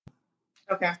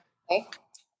Okay. Okay.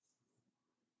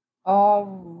 All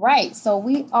right. So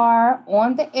we are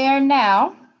on the air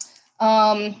now.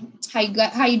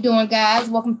 How you doing, guys?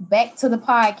 Welcome back to the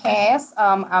podcast.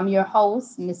 I'm your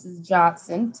host, Mrs.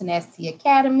 Johnson, Tenacity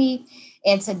Academy,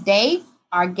 and today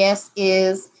our guest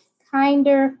is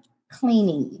Kinder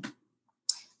Cleaning.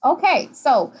 Okay,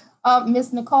 so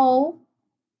Miss Nicole,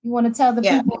 you want to tell the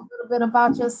Yeah. people a little bit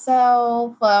about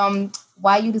yourself,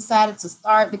 why you decided to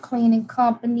start the cleaning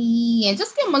company, and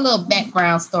just give them a little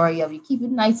background story of you. Keep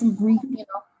it nice and brief,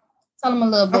 Tell them a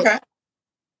little bit. Okay.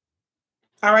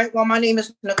 All right. Well, my name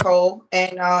is Nicole,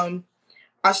 and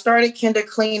I started Kinder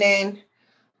Cleaning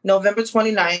November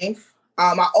 29th.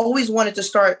 I always wanted to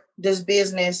start this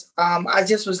business. I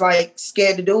just was like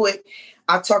scared to do it.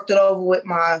 I talked it over with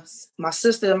my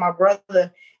sister and my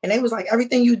brother, and they was like,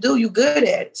 "Everything you do, you good at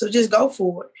it. So just go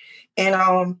for it."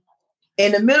 And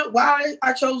in the middle, why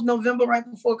I chose November right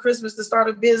before Christmas to start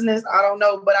a business, I don't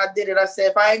know, but I did it. I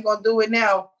said, if I ain't gonna do it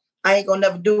now, I ain't gonna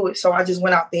never do it. So I just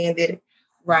went out there and did it.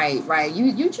 Right, right.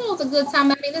 You chose a good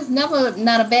time. I mean, it's never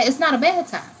not a bad. It's not a bad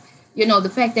time. The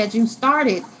fact that you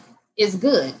started is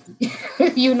good. It's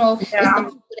the Yeah,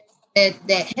 people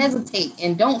that hesitate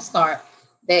and don't start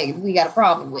that we got a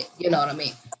problem with. You know what I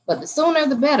mean? But the sooner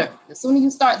the better. The sooner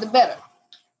you start, the better.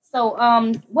 So,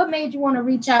 what made you want to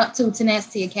reach out to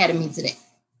Tenacity Academy today?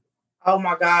 oh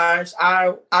my gosh,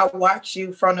 I watched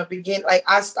you from the beginning. Like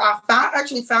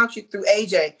actually found you through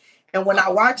AJ, and when I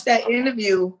watched that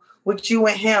interview with you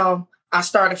and him, I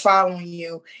started following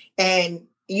you, and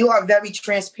you are very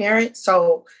transparent.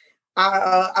 So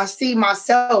I see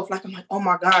myself like I'm like, oh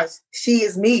my gosh, she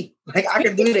is me. Like I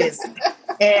can do this,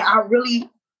 and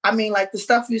I mean, like the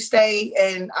stuff you say,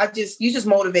 and you just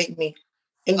motivate me,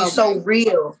 and you're so Okay.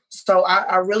 real. So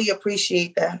I really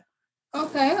appreciate that.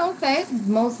 Okay, okay.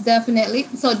 Most definitely.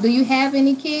 So, do you have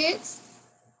any kids?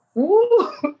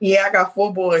 Ooh, yeah, I got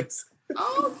 4 boys.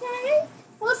 Okay.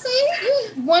 Well,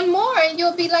 see, one more and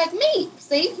you'll be like me.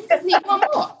 See, you just need one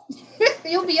more.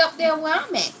 You'll be up there where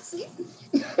I'm at. See.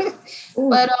 Ooh,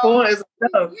 But four is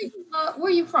enough.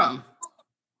 where you from?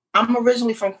 I'm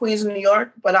originally from Queens, New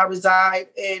York, but I reside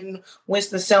in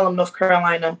Winston-Salem, North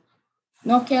Carolina.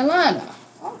 North Carolina.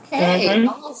 Okay. hmm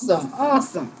Awesome.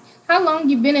 Awesome. How long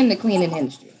you been in the cleaning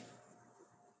industry?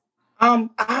 I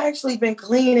actually been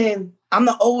cleaning. I'm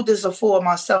the oldest of four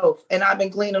myself, and I've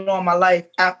been cleaning all my life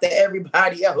after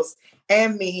everybody else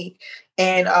and me.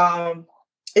 And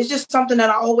it's just something that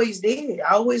I always did.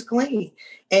 I always clean.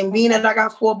 And being that I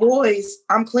got 4 boys,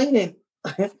 I'm cleaning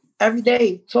every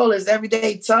day, toilets every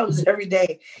day, tubs every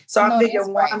day. So I No, figured that's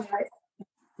right.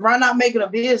 why not make it a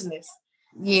business?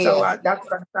 So Yeah. that's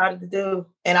what I decided to do,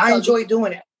 and I So enjoy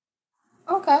doing it.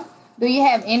 okay. Do you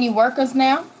have any workers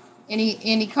now?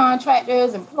 Any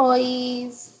contractors,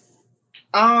 employees?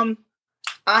 Um,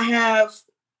 I have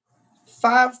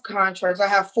 5 contracts. I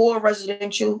have 4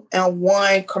 residential and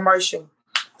 1 commercial.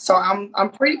 So I'm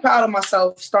pretty proud of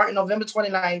myself starting November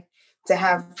 29th to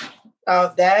have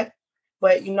that.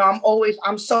 But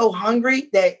I'm so hungry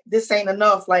that this ain't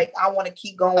enough. Like I want to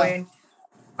keep Oh, going.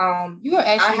 you are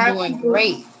I actually have doing people.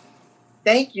 great.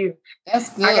 Thank you.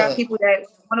 That's I got good. people that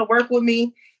want to work with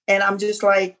me, and I'm just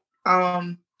like,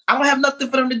 I don't have nothing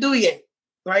for them to do yet.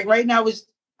 Like right now, is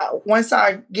once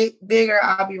I get bigger,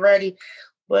 I'll be ready.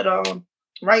 But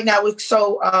right now, it's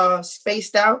so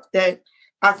spaced out that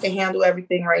I can handle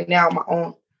everything right now on my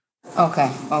own.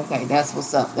 Okay, okay, that's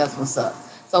what's up. That's what's up.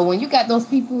 So when you got those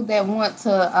people that want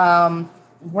to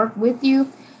work with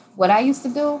you, what I used to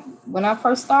do when I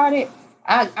first started,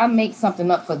 I make something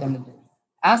up for them to do.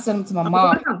 I send them to my Oh,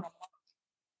 mom. wow.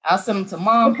 I'll send them to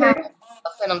mom house. Okay.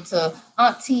 I'll send them to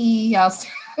auntie.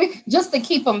 Just to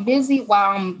keep them busy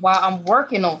while I'm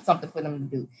working on something for them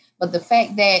to do. But the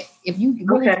fact that if you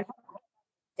really Okay.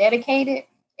 dedicated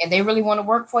and they really want to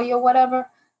work for you or whatever,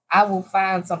 I will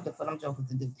find something for them jokers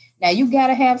to do. Now you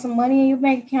gotta have some money in your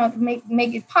bank account to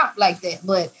make it pop like that.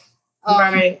 But um,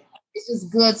 Right. it's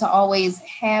just good to always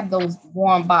have those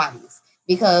warm bodies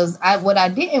because what I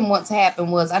didn't want to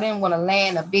happen was I didn't want to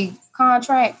land a big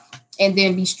contract and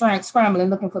then be scrambling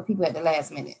looking for people at the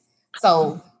last minute.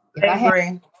 So if I I have,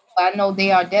 agree. I know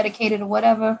they are dedicated or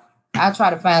whatever, I try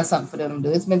to find something for them to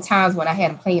do. It's been times when I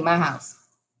had them clean my house.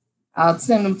 I'll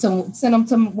send them to send them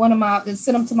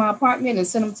to my apartment and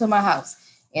send them to my house,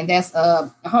 and that's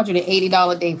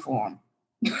 $180 a day for them.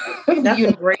 That's you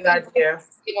a know, great idea.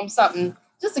 give them something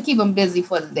just to keep them busy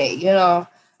for the day. I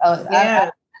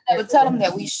Yeah. never tell them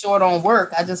that we short on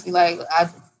work. I just be like, I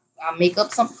make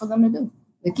up something for them to do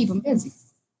to keep them busy,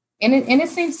 and it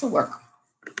seems to work.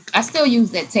 I still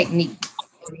use that technique.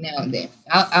 every now and then.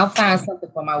 I'll find something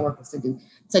for my workers to do.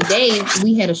 Today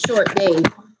we had a short day,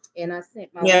 and I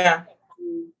sent my Yeah.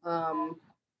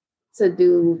 to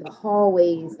do the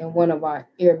hallways in one of our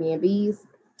Airbnbs,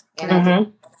 and I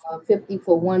did 50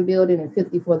 for one building and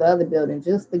 50 for the other building,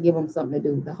 just to give them something to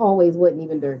do. The hallways wasn't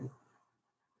even dirty.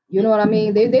 You know what I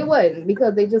mean? They wasn't,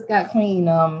 because they just got clean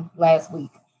last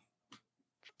week.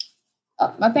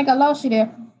 I think I lost you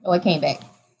there. Oh, it came back.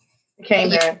 It came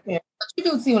back. Yeah. But you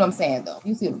do see what I'm saying, though.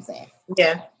 You see what I'm saying?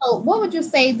 Yeah. So, what would you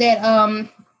say that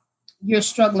you're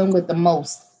struggling with the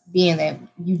most, being that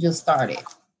you just started?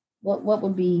 What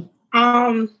would be?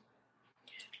 I'm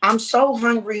so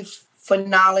hungry for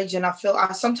knowledge, and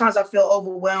sometimes I feel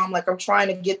overwhelmed. Like I'm trying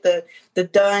to get the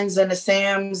Duns and the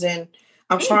Sams, and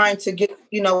I'm trying to get,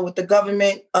 with the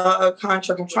government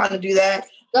contract. I'm trying to do that.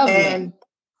 And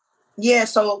yeah,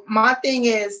 so my thing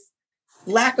is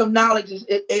lack of knowledge.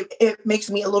 It makes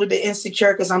me a little bit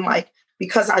insecure, because I'm like,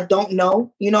 because I don't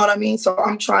know, you know what I mean? So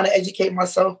I'm trying to educate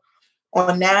myself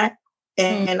on that.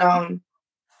 And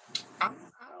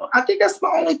I think that's my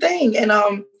only thing. And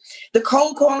the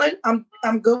cold calling, I'm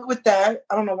good with that.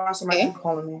 I don't know why somebody keep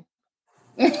calling me.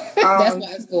 That's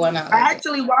why it's going on. I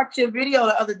actually watched your video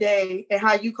the other day and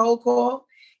how you cold call,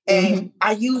 and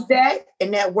I use that,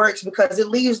 and that works, because it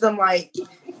leaves them like,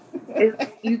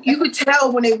 you could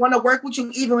tell when they want to work with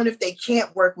you, even if they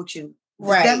can't work with you.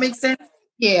 Does that make sense?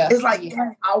 Yeah. It's like,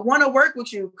 I want to work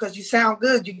with you because you sound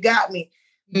good. You got me.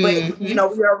 But, we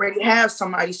already have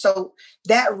somebody. So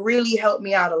that really helped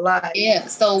me out a lot. Yeah.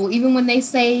 So even when they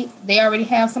say they already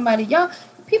have somebody,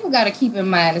 people got to keep in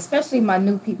mind, especially my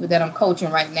new people that I'm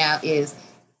coaching right now, is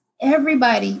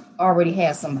everybody already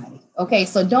has somebody. Okay.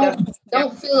 So don't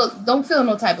feel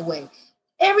no type of way.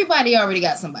 Everybody already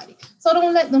got somebody. So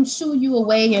don't let them shoo you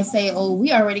away and say, oh,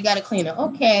 we already got a cleaner.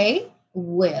 Okay.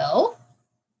 Well,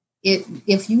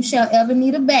 if you shall ever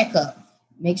need a backup,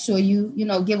 make sure you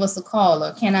give us a call,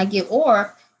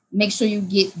 or make sure you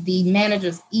get the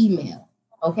manager's email.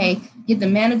 Okay. Get the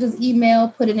manager's email,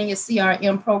 put it in your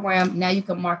CRM program. Now you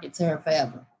can market to her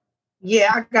forever.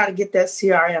 Yeah, I got to get that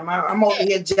CRM. I'm over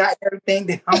here jotting everything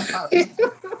that I'm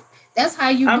That's how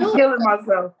you do it. I'm killing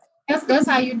myself. That's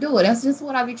how you do it. That's just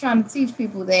what I be trying to teach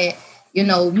people, that,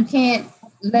 you can't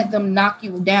let them knock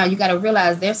you down. You got to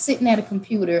realize they're sitting at a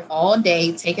computer all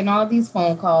day, taking all these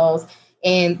phone calls,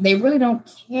 and they really don't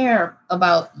care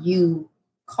about you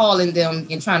calling them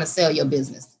and trying to sell your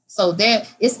business. So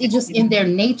it's just in their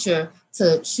nature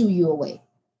to shoo you away.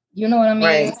 You know what I mean?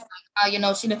 Right.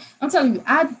 I'm telling you,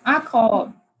 I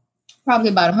called probably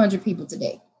about 100 people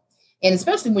today. And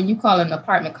especially when you call in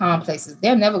apartment complexes,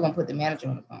 they're never going to put the manager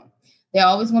on the phone. They're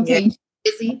always going to tell you she's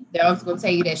busy. They're always going to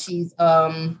tell you that she's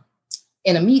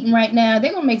in a meeting right now.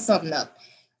 They're going to make something up.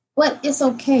 But it's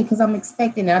okay, because I'm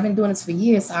expecting it. I've been doing this for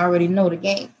years, so I already know the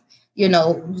game.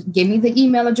 Give me the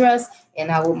email address,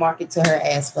 and I will market to her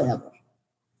as forever.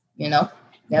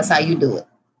 That's how you do it.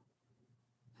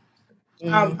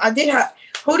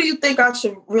 Who do you think I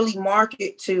should really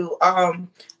market to?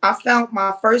 I found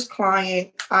my first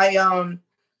client. I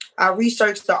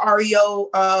researched the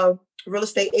REO real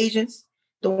estate agents,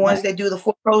 the ones that do the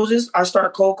foreclosures. I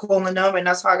started cold calling them, and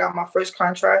that's how I got my first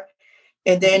contract.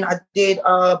 And then I did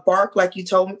Bark, like you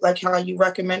told me, like how you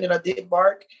recommended. I did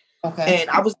Bark, and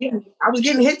I was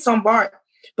getting hits on Bark,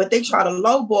 but they try to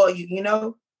lowball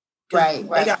you, Right.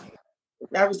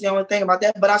 That was the only thing about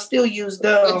that. But I still used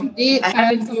them. Did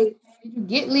you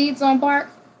get leads on Bark?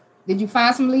 Did you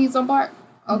find some leads on Bark?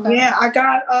 Okay. Yeah, I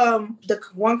got the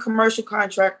one commercial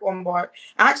contract on Bark.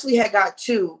 I actually had got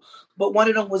two, but one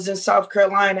of them was in South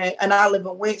Carolina, and I live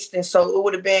in Winston, so it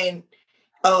would have been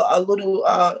a little.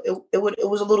 It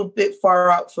was a little bit far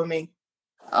out for me.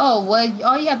 Oh, well,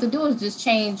 all you have to do is just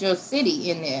change your city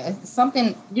in there.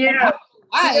 Something. Yeah.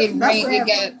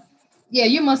 Yeah,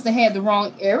 you must have had the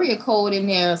wrong area code in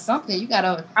there or something. You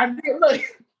gotta. I did. Look,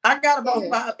 I got about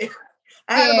five.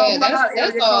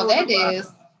 That's all that is.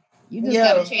 You just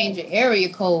gotta change your area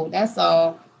code. That's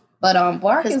all. But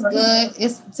Bark is good.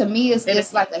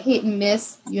 It's like a hit and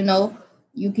miss.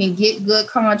 You can get good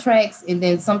contracts, and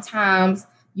then sometimes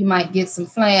you might get some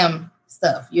flam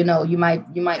stuff. You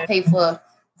might pay for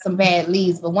some bad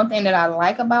leads. But one thing that I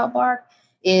like about Bark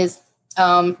is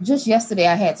just yesterday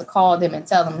I had to call them and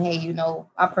tell them, hey,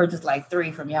 I purchased like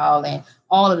 3 from y'all, and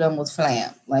all of them was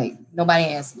flam. Like nobody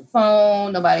answered the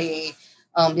phone, nobody,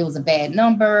 there was a bad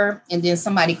number. And then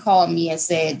somebody called me and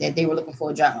said that they were looking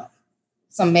for a job,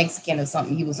 some Mexican or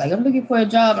something. He was like, I'm looking for a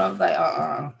job. And I was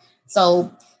like,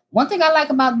 So one thing I like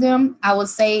about them, I would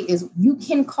say, is you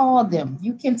can call them.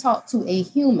 You can talk to a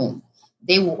human.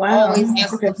 They will always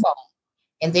answer the phone,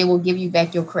 and they will give you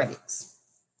back your credits.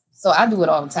 So I do it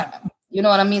all the time. You know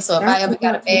what I mean? So if I ever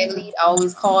got a bad lead, I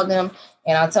always call them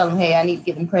and I tell them, hey, I need to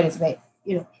get them credits back,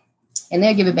 and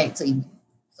they'll give it back to you.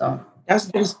 So that's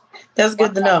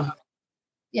good to know.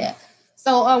 Yeah.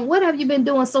 So what have you been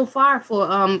doing so far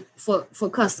for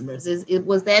customers?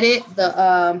 Was that it?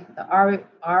 The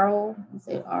REO, you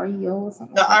say REO or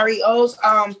something? The REOs,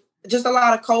 just a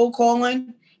lot of cold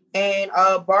calling and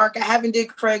Bark. I haven't did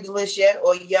Craigslist yet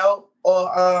or Yelp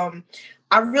or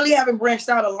I really haven't branched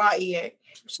out a lot yet.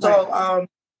 So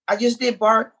I just did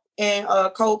Bark and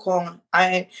cold calling.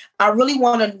 I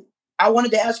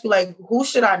wanted to ask you, like, who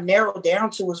should I narrow down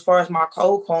to as far as my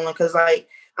cold calling? Because like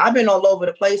I've been all over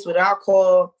the place, but I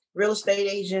call real estate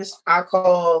agents, I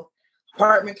call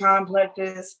apartment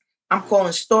complexes, I'm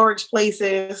calling storage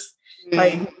places.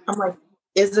 Like I'm like,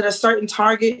 is it a certain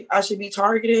target I should be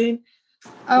targeting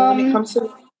when it comes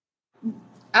to?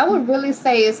 I would really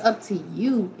say it's up to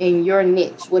you and your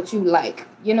niche, what you like.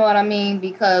 You know what I mean?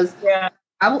 Because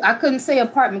I couldn't say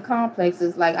apartment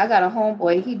complexes. Like I got a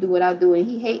homeboy, he do what I do, and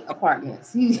he hate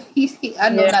apartments. I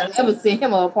know not to ever send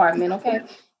him an apartment. Okay,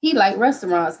 he like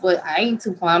restaurants, but I ain't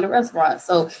too fond of restaurants.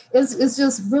 So it's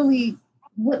just really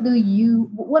what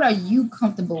are you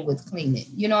comfortable with cleaning?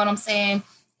 You know what I'm saying?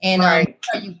 And what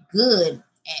are you good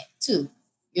at too?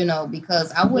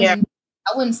 Because I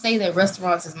wouldn't say that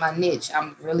restaurants is my niche. I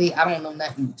don't know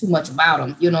nothing too much about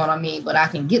them. You know what I mean? But I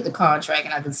can get the contract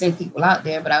and I can send people out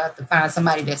there, but I have to find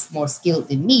somebody that's more skilled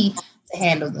than me to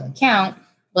handle the account.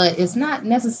 But it's not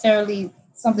necessarily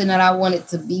something that I wanted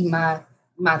to be my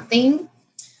thing.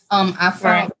 I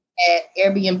found that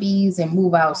Airbnbs and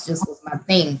move outs just was my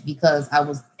thing because I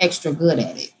was extra good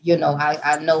at it.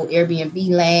 I know Airbnb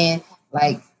land,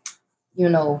 like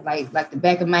the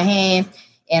back of my hand.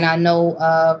 And I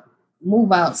know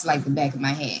move outs like the back of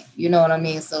my hand. You know what I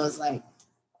mean? So it's like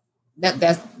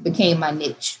that became my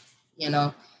niche,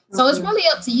 So it's really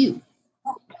up to you.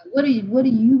 What do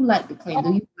you like to clean?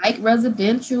 Do you like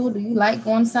residential? Do you like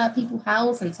going inside people's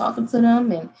house and talking to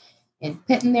them and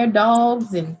petting their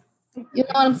dogs? And you know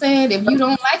what I'm saying? If you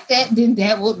don't like that, then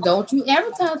don't you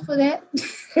advertise for that.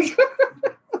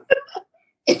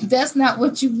 If that's not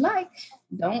what you like,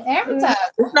 don't advertise.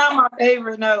 It's not my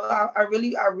favorite. No, I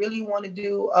really want to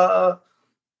do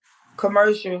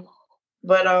commercial,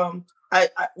 but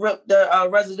the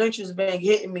residential's been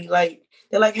hitting me. Like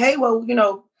they're like, hey, well,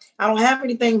 I don't have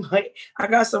anything, but I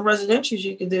got some residentials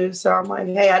you can do. So I'm like,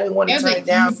 hey, I didn't want to turn it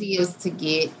down. They're the easiest to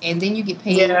get, and then you get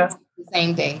paid the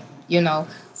same day.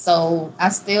 So I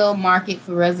still market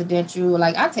for residential.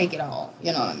 Like I take it all.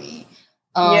 You know what I mean?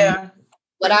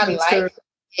 What I like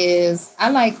is I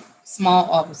like small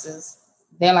offices.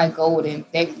 They're like golden.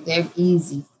 They're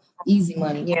easy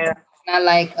money. Yeah. And I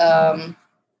like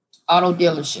auto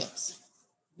dealerships.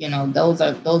 Those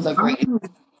are great. You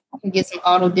can get some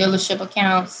auto dealership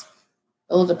accounts.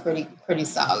 Those are pretty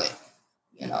solid.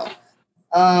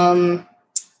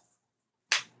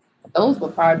 Those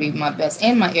would probably be my best,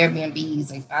 and my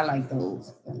Airbnbs. Like I like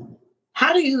those.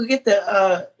 How do you get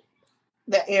the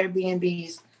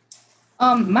Airbnbs?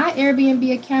 My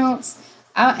Airbnb accounts,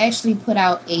 I'll actually put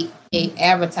out a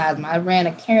advertisement. I ran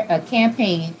a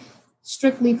campaign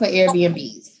strictly for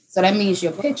Airbnbs. So that means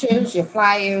your pictures, your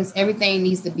flyers, everything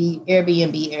needs to be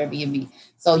Airbnb.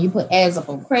 So you put ads up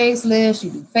on Craigslist,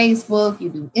 you do Facebook, you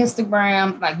do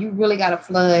Instagram. Like you really got to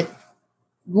flood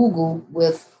Google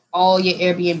with all your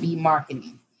Airbnb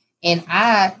marketing. And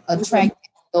I attract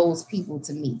those people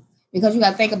to me because you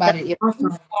got to think about it.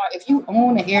 If you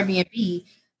own an Airbnb,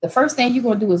 the first thing you're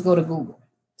going to do is go to Google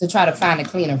to try to find a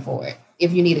cleaner for it.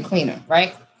 If you need a cleaner,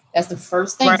 right? That's the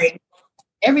first thing. Right.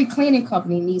 Every cleaning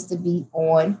company needs to be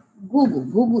on Google.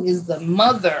 Google is the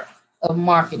mother of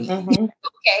marketing. Mm-hmm.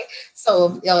 Okay.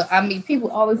 So,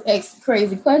 people always ask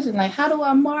crazy questions like, how do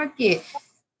I market?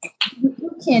 You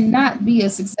cannot be a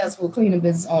successful cleaning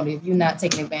business owner if you're not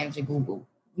taking advantage of Google.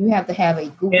 You have to have a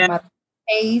Google My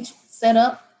page set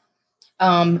up.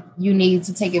 You need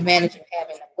to take advantage of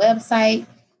having a website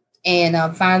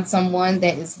and find someone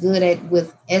that is good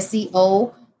with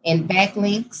SEO and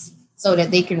backlinks so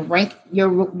that they can rank your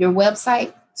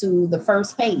website to the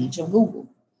first page of Google.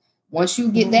 Once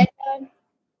you get that done,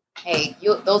 hey,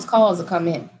 those calls will come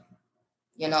in.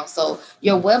 So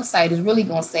your website is really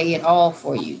going to say it all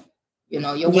for you. Your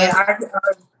website,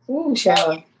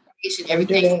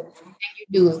 everything you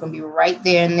do is going to be right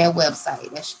there in their website.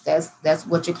 That's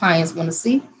what your clients want to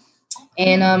see.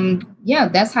 And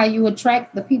that's how you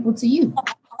attract the people to you.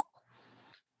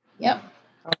 Yep.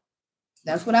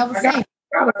 That's what I would say.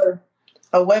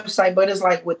 A website, but it's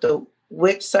like with the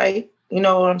Wix site. You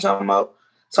know what I'm talking about?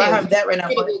 So I have that right now.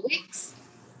 Wix?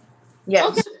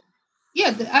 Yes. Okay.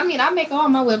 Yeah, I mean, I make all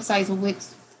my websites with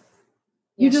Wix.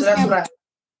 You Yeah, so just that's what I.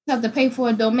 have to pay for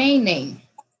a domain name.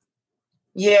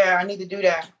 Yeah, I need to do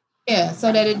that. Yeah,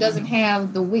 so that it doesn't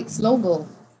have the Wix logo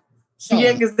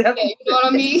Yeah, showing. because that's Yeah, you know what I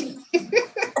mean?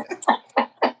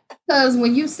 Because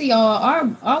when you see all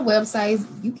our websites,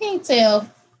 you can't tell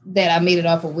that I made it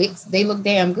off of Wix. They look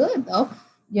damn good though,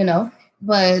 you know.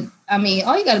 But I mean,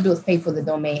 all you got to do is pay for the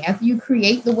domain. After you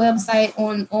create the website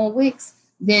on Wix,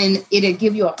 then it'll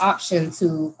give you an option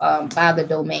to buy the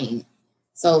domain.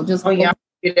 So just oh go, yeah, I'll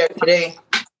do that today.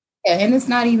 yeah, and it's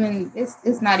not even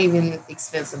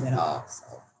expensive at all.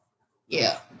 So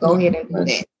yeah, go ahead and do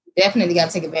that. Definitely got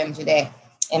to take advantage of that,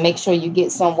 and make sure you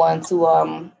get someone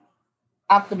to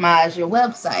optimize your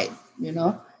website. You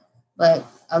know. But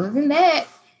other than that,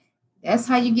 that's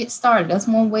how you get started. That's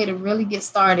one way to really get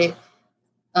started,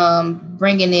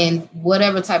 bringing in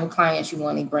whatever type of clients you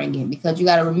want to bring in, because you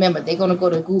got to remember they're going to go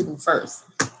to Google first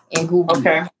and Google.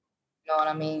 Okay. You know what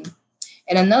I mean?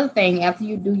 And another thing, after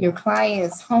you do your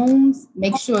clients' homes,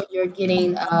 make sure you're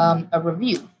getting a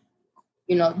review.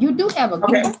 You know, you do have a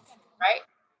Okay. Google, right,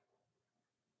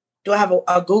 Do I have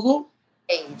a Google?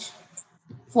 page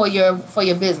for your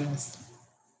business.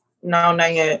 No,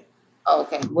 not yet. Oh,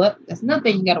 okay, well, that's another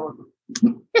thing you got to work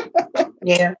on.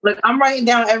 Yeah. Look, I'm writing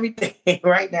down everything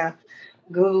right now.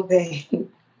 Google Pay.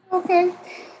 Okay.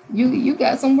 You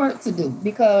got some work to do,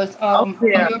 because Oh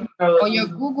yeah. on your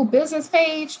Google business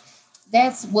page,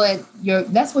 that's what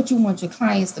you want your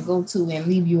clients to go to and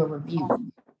leave you a review.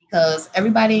 Because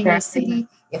everybody in Okay. your city,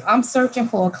 if I'm searching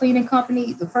for a cleaning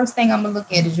company, the first thing I'm gonna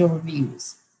look at is your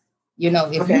reviews. You know,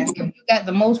 Okay. if you got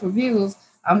the most reviews,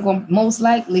 I'm gonna most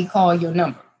likely call your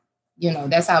number. You know,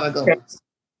 that's how it Okay. goes.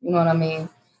 You know what I mean?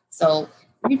 So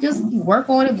you just work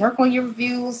on it, work on your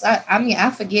reviews. I mean, I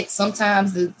forget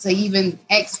sometimes to even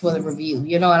ask for the review.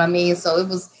 You know what I mean? So it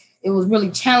was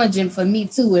really challenging for me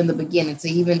too in the beginning to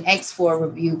even ask for a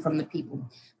review from the people.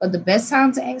 But the best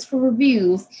time to ask for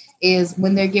reviews is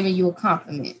when they're giving you a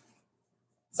compliment.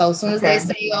 So as soon as they Okay.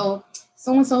 say, "Oh,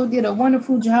 so and so did a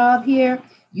wonderful job here,"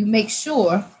 you make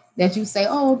sure that you say,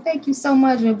 "Oh, thank you so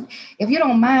much. If you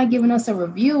don't mind giving us a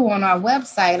review on our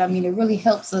website, I mean, it really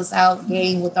helps us out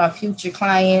gain with our future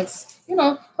clients. You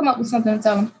know, come up with something to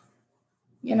tell them.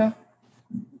 You know."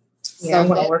 Yeah, So I'm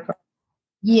gonna that, work on.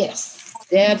 yes,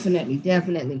 definitely,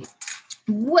 definitely.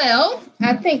 Well,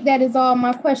 I think that is all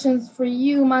my questions for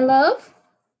you, my love.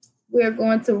 We're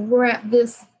going to wrap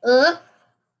this up.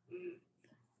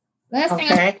 Last thing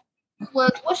I Okay.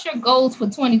 was, what's your goals for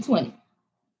 2020?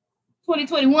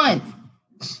 2021.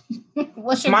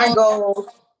 What's your My goal? goal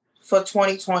for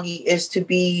 2020 is to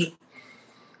be.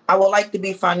 I would like to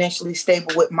be financially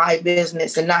stable with my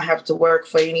business and not have to work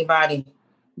for anybody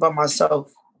but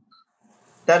myself.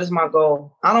 That is my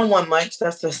goal. I don't want much.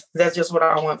 That's just what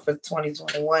I want for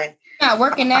 2021. Not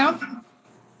working now?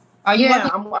 Are you Yeah,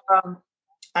 working?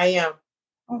 I am.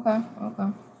 Okay, okay.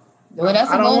 Well,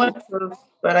 that's I a don't goal. want to,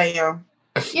 but I am.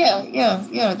 Yeah, yeah,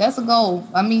 yeah. That's a goal.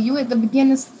 I mean, you at the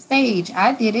beginning stage.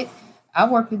 I did it. I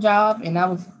worked a job and I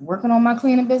was working on my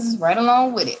cleaning business right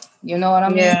along with it. You know what I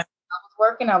mean? I Yeah. was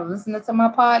working, I was listening to my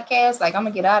podcast. Like, I'm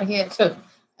gonna get out of here too.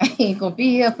 I ain't gonna be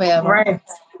here forever. Right.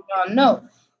 No.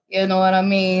 You know what I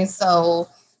mean? So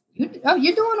you're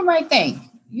doing the right thing.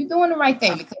 You're doing the right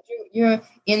thing because you're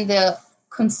in the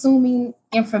consuming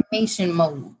information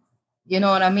mode. You know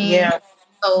what I mean? Yeah.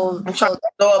 So I'm trying so to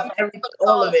throw up that's what it's all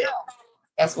all of it. about.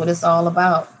 That's what it's all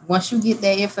about. Once you get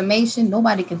that information,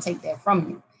 nobody can take that from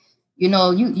you. You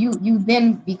know, you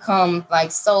then become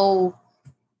like so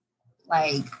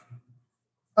like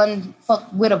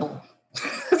unfuckwittable.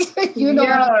 You know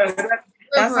what Yeah.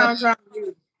 That's I'm how I'm trying to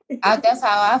do. that's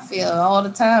how I feel all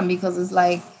the time, because it's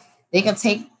like they can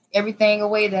take everything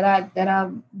away that I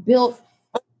built.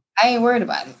 I ain't worried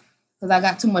about it because I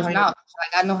got too much Like, knowledge.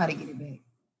 Like, I know how to get it back.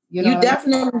 You know you what I mean?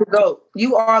 definitely the GOAT.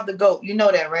 You are the GOAT. You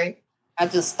know that, right? I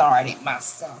just started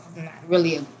myself. I'm not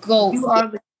really a goat You yet. are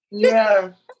the yeah,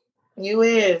 you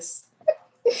is.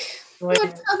 You But,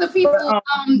 want to tell the people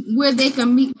where they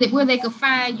can meet, where they can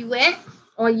find you at,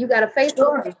 or you got a Facebook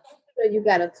sure. page, or you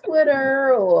got a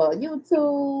Twitter or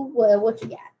YouTube. What you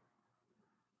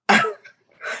got?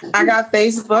 I got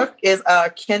Facebook is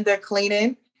Kinder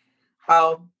Cleaning.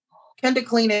 Um Kinder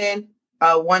Cleaning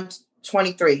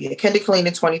 123. Kinder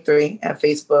Cleaning 23 at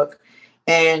Facebook.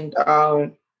 And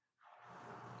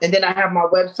and then I have my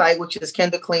website, which is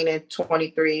Kinder Cleaning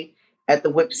 23 at the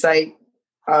website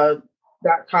uh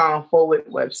 .com /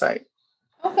 website.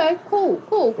 Okay, cool,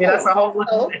 cool, Yeah, that's cool. a whole lot.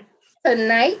 So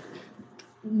tonight,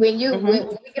 when Mm-hmm.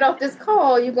 we get off this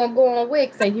call, you're gonna go on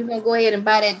Wix and you're gonna go ahead and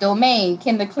buy that domain,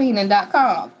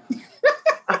 kindercleaning.com.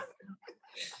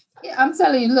 Yeah, I'm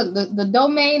telling you, look, the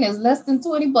domain is less than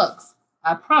 $20.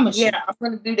 I promise you. Yeah, I'm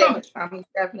gonna do that. I'm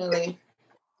definitely.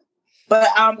 But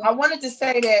I wanted to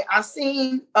say that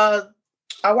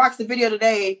I watched the video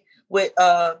today with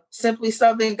Simply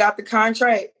Southern got the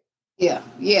contract. Yeah.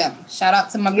 Shout out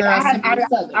to my girl Simply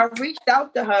Southern. I reached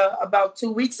out to her about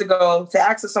 2 weeks ago to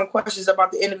ask her some questions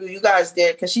about the interview you guys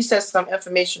did because she said some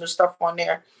informational stuff on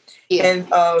there. Yeah. And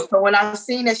so when I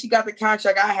seen that she got the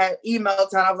contract, I had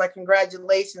emailed her and I was like,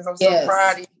 "Congratulations! I'm so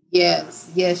proud of you."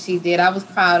 Yes, she did. I was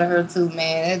proud of her too,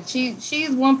 man. And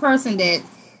she's one person that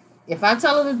if I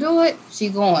tell her to do it,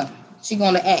 she's going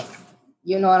to act.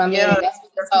 You know what I mean? Yeah, that's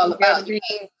what it's all about. You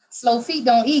can't, slow feet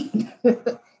don't eat.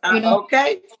 You know?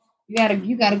 Okay. You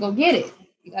gotta go get it.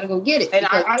 You gotta go get it. And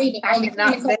I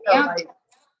cannot say like,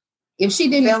 if she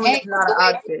didn't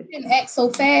act so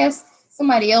fast,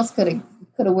 somebody else could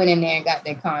have went in there and got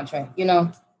that contract, you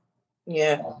know.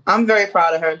 Yeah. I'm very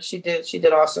proud of her. She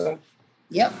did awesome.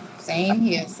 Yep. Same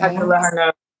here. I can let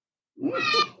her know.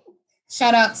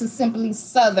 Shout out to Simply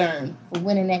Southern for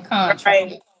winning that contract.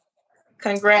 Right.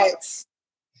 Congrats.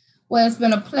 Well, it's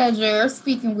been a pleasure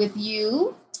speaking with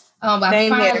you. I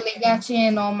finally got you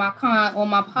in on my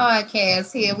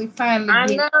podcast here. We finally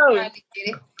did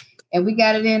it. And we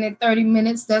got it in 30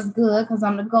 minutes. That's good because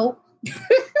I'm the GOAT.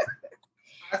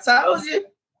 I told you.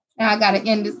 Now I got to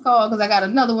end this call because I got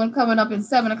another one coming up at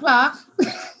 7 o'clock.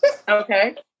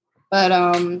 Okay. But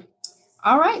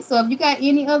all right. So if you got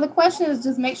any other questions,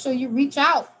 just make sure you reach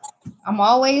out. I'm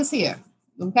always here.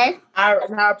 Okay.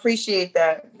 I appreciate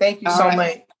that. Thank you so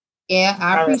much. Yeah,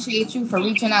 I appreciate you for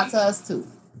reaching out to us too.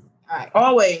 All right.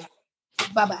 Always.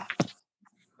 Bye-bye.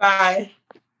 Bye.